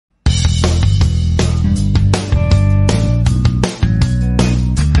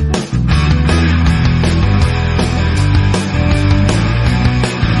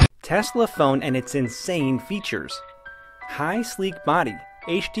Tesla phone and its insane features. High sleek body,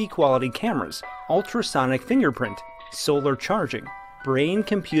 HD quality cameras, ultrasonic fingerprint, solar charging,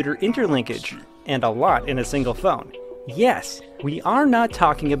 brain-computer interlinkage, and a lot in a single phone. Yes, we are not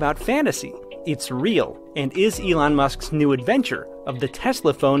talking about fantasy. It's real and is Elon Musk's new adventure of the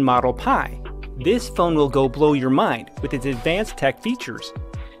Tesla phone Model Pi. This phone will go blow your mind with its advanced tech features.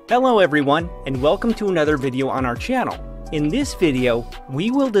 Hello everyone, and welcome to another video on our channel. In this video,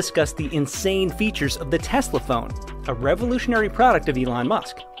 we will discuss the insane features of the Tesla phone, a revolutionary product of Elon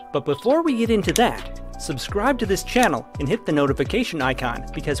Musk. But before we get into that, subscribe to this channel and hit the notification icon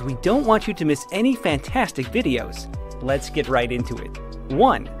because we don't want you to miss any fantastic videos. Let's get right into it.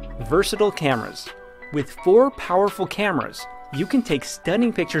 1. Versatile cameras. With 4 powerful cameras, you can take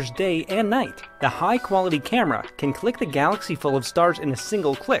stunning pictures day and night. The high-quality camera can click the galaxy full of stars in a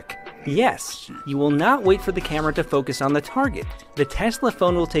single click. Yes, you will not wait for the camera to focus on the target. The Tesla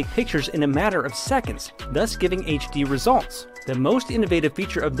phone will take pictures in a matter of seconds, thus giving HD results. The most innovative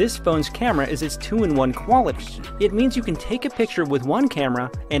feature of this phone's camera is its 2-in-1 quality. It means you can take a picture with one camera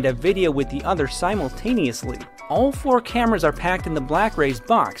and a video with the other simultaneously. All 4 cameras are packed in the black raised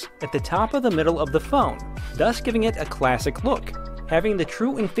box at the top of the middle of the phone, thus giving it a classic look. Having the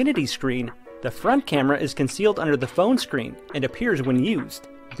true infinity screen, the front camera is concealed under the phone screen and appears when used,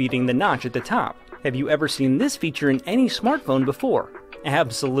 beating the notch at the top. Have you ever seen this feature in any smartphone before?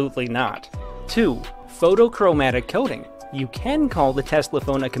 Absolutely not. 2. Photochromatic coding. You can call the Tesla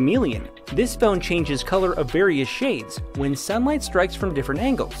phone a chameleon. This phone changes color of various shades when sunlight strikes from different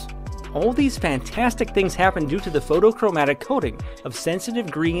angles. All these fantastic things happen due to the photochromatic coating of sensitive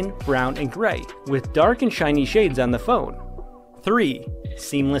green, brown, and gray, with dark and shiny shades on the phone. 3.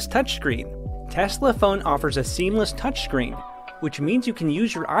 Seamless touchscreen. Tesla phone offers a seamless touchscreen, which means you can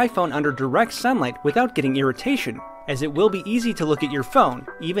use your iPhone under direct sunlight without getting irritation, as it will be easy to look at your phone,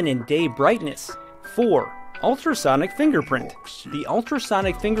 even in day brightness. 4. Ultrasonic Fingerprint. The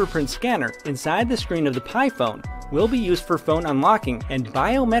ultrasonic fingerprint scanner inside the screen of the Pi phone will be used for phone unlocking and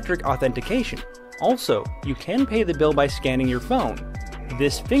biometric authentication. Also, you can pay the bill by scanning your phone.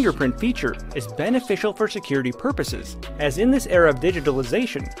 This fingerprint feature is beneficial for security purposes, as in this era of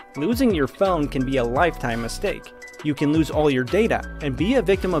digitalization, losing your phone can be a lifetime mistake. You can lose all your data and be a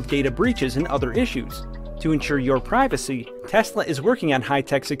victim of data breaches and other issues. To ensure your privacy, Tesla is working on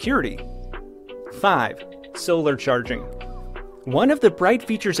high-tech security. 5. Solar charging. One of the bright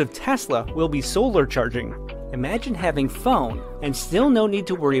features of Tesla will be solar charging. Imagine having phone and still no need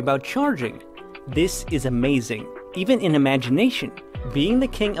to worry about charging. This is amazing, even in imagination. Being the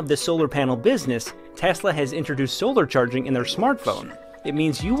king of the solar panel business, Tesla has introduced solar charging in their smartphone. It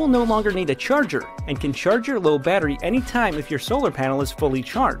means you will no longer need a charger and can charge your low battery anytime if your solar panel is fully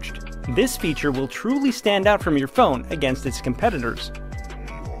charged. This feature will truly stand out from your phone against its competitors.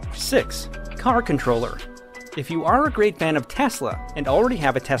 6. Car controller. If you are a great fan of Tesla and already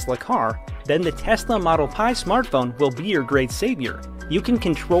have a Tesla car, then the Tesla Model Pi smartphone will be your great savior. You can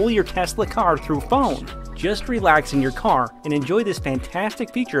control your Tesla car through phone. Just relax in your car and enjoy this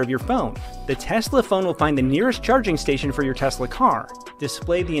fantastic feature of your phone. The Tesla phone will find the nearest charging station for your Tesla car,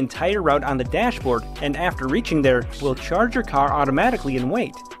 display the entire route on the dashboard, and after reaching there, will charge your car automatically and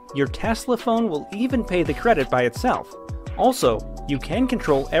wait. Your Tesla phone will even pay the credit by itself. Also, you can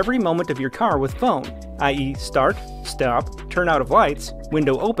control every moment of your car with phone, i.e. start, stop, turn out of lights,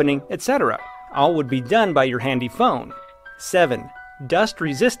 window opening, etc. All would be done by your handy phone. 7. Dust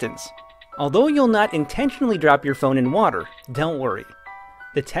resistance. Although you'll not intentionally drop your phone in water, don't worry.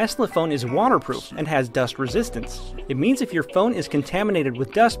 The Tesla phone is waterproof and has dust resistance. It means if your phone is contaminated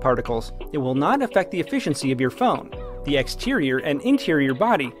with dust particles, it will not affect the efficiency of your phone. The exterior and interior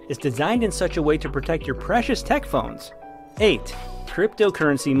body is designed in such a way to protect your precious tech phones. 8.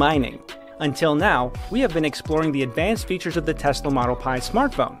 Cryptocurrency mining. Until now, we have been exploring the advanced features of the Tesla Model Pi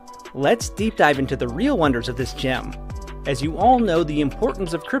smartphone. Let's deep dive into the real wonders of this gem. As you all know the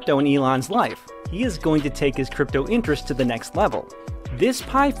importance of crypto in Elon's life, he is going to take his crypto interest to the next level. This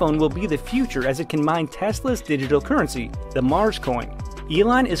Pi phone will be the future as it can mine Tesla's digital currency, the Mars coin.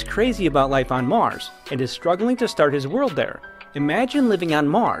 Elon is crazy about life on Mars and is struggling to start his world there. Imagine living on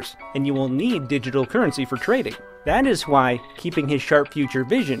Mars, and you will need digital currency for trading. That is why, keeping his sharp future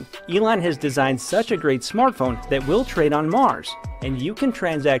vision, Elon has designed such a great smartphone that will trade on Mars, and you can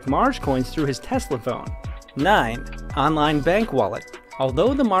transact Mars coins through his Tesla phone. 9. Online bank wallet.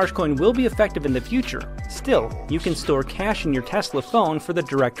 Although the Mars coin will be effective in the future, Still, you can store cash in your Tesla phone for the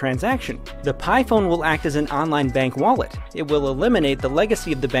direct transaction. The Pi phone will act as an online bank wallet. It will eliminate the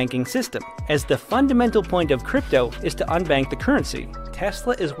legacy of the banking system, as the fundamental point of crypto is to unbank the currency.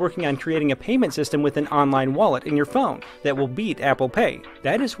 Tesla is working on creating a payment system with an online wallet in your phone that will beat Apple Pay.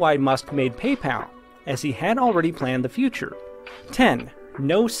 That is why Musk made PayPal, as he had already planned the future. 10.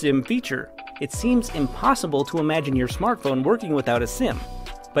 No SIM feature. It seems impossible to imagine your smartphone working without a SIM.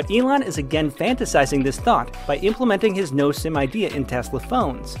 But Elon is again fantasizing this thought by implementing his no SIM idea in Tesla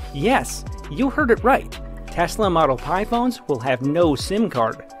phones. Yes, you heard it right. Tesla Model Pi phones will have no SIM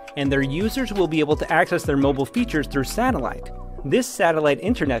card, and their users will be able to access their mobile features through satellite. This satellite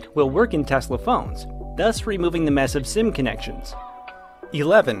internet will work in Tesla phones, thus removing the mess of SIM connections.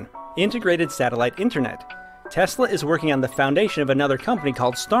 11. Integrated satellite internet. Tesla is working on the foundation of another company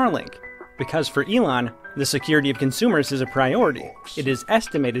called Starlink. Because for Elon, the security of consumers is a priority. It is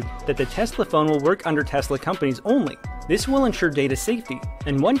estimated that the Tesla phone will work under Tesla companies only. This will ensure data safety,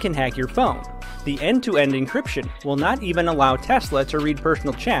 and one can hack your phone. The end-to-end encryption will not even allow Tesla to read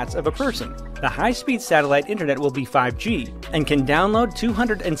personal chats of a person. The high-speed satellite internet will be 5G, and can download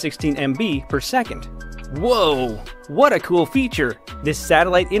 216 MB per second. Whoa! What a cool feature! This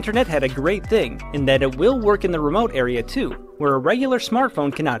satellite internet had a great thing, in that it will work in the remote area too, where a regular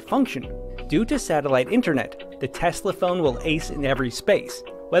smartphone cannot function. Due to satellite internet, the Tesla phone will ace in every space.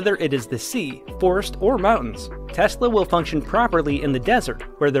 Whether it is the sea, forest, or mountains, Tesla will function properly in the desert,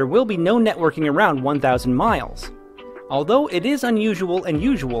 where there will be no networking around 1,000 miles. Although it is unusual and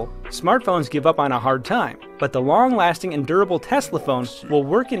usual, smartphones give up on a hard time, but the long-lasting and durable Tesla phone will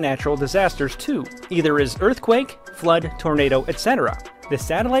work in natural disasters too, either as earthquake, flood, tornado, etc. The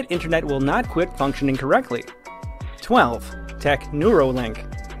satellite internet will not quit functioning correctly. 12. Tech Neurolink.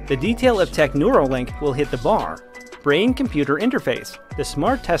 The detail of Tech Neurolink will hit the bar. Brain-computer interface. The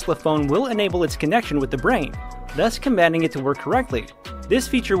smart Tesla phone will enable its connection with the brain, thus commanding it to work correctly. This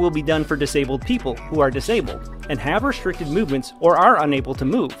feature will be done for disabled people who are disabled and have restricted movements or are unable to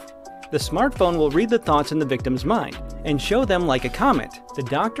move. The smartphone will read the thoughts in the victim's mind and show them like a comment. The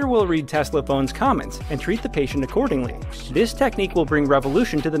doctor will read Tesla phone's comments and treat the patient accordingly. This technique will bring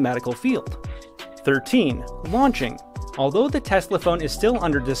revolution to the medical field. 13. Launching. Although the Tesla phone is still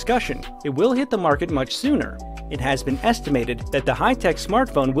under discussion, it will hit the market much sooner. It has been estimated that the high-tech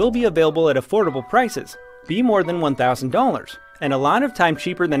smartphone will be available at affordable prices, be more than $1,000, and a lot of time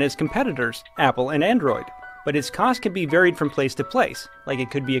cheaper than its competitors, Apple and Android. But its cost can be varied from place to place, like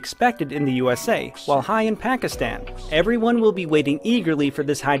it could be expected in the USA, while high in Pakistan. Everyone will be waiting eagerly for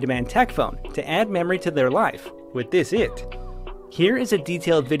this high-demand tech phone to add memory to their life. With this it. Here is a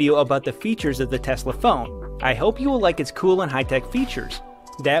detailed video about the features of the Tesla phone. I hope you will like its cool and high-tech features.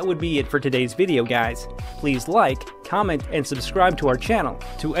 That would be it for today's video, guys. Please like, comment, and subscribe to our channel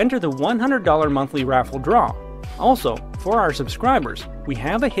to enter the $100 monthly raffle draw. Also, for our subscribers, we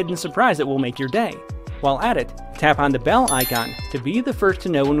have a hidden surprise that will make your day. While at it, tap on the bell icon to be the first to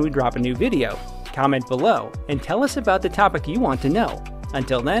know when we drop a new video. Comment below and tell us about the topic you want to know.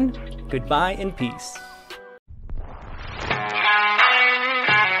 Until then, goodbye and peace.